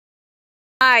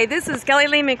Hi, this is Kelly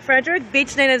Lee McFrederick,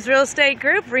 Beach Natives Real Estate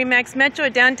Group, Remax Metro,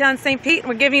 downtown St. Pete.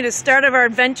 We're giving you the start of our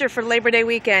adventure for Labor Day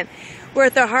weekend. We're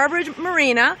at the Harborage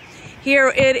Marina. Here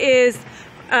it is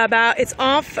it's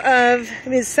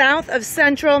south of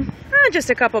Central, just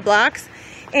a couple blocks.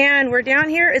 And we're down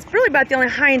here. It's really about the only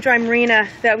high and dry marina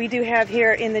that we do have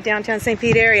here in the downtown St.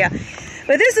 Pete area.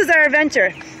 But this is our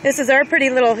adventure. This is our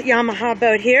pretty little Yamaha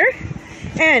boat here.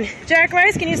 And Jack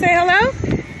Rice, can you say hello?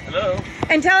 Hello.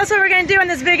 And tell us what we're going to do on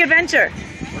this big adventure.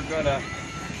 We're going to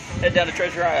head down to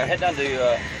Treasure Island, head down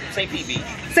to St. Pete Beach.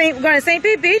 We're going to St.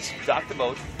 Pete Beach? Dock the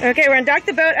boat. Okay, we're going to dock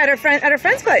the boat at our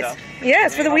friend's place. Yeah.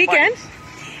 Yes, for the weekend.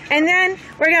 And then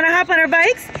we're going to hop on our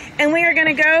bikes and we are going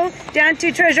to go down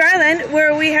to Treasure Island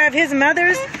where we have his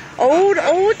mother's old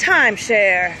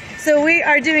timeshare. So we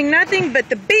are doing nothing but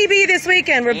the BB this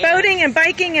weekend. We're boating and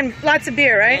biking and lots of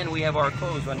beer, right? And we have our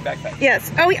clothes on backpack.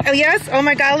 Yes. Oh yes. Oh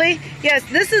my golly. Yes.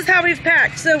 This is how we've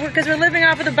packed. So because we're living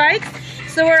off of the bikes,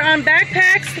 so we're on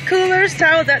backpacks, coolers,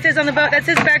 towels. That is on the boat. That's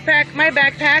his backpack, my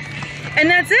backpack, and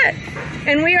that's it.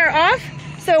 And we are off.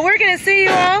 So we're going to see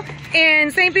you all in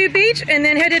St. Pete Beach and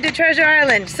then headed to Treasure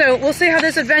Island. So we'll see how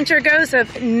this adventure goes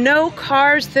of no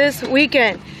cars this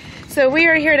weekend. So we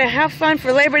are here to have fun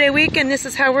for Labor Day weekend. This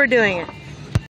is how we're doing it.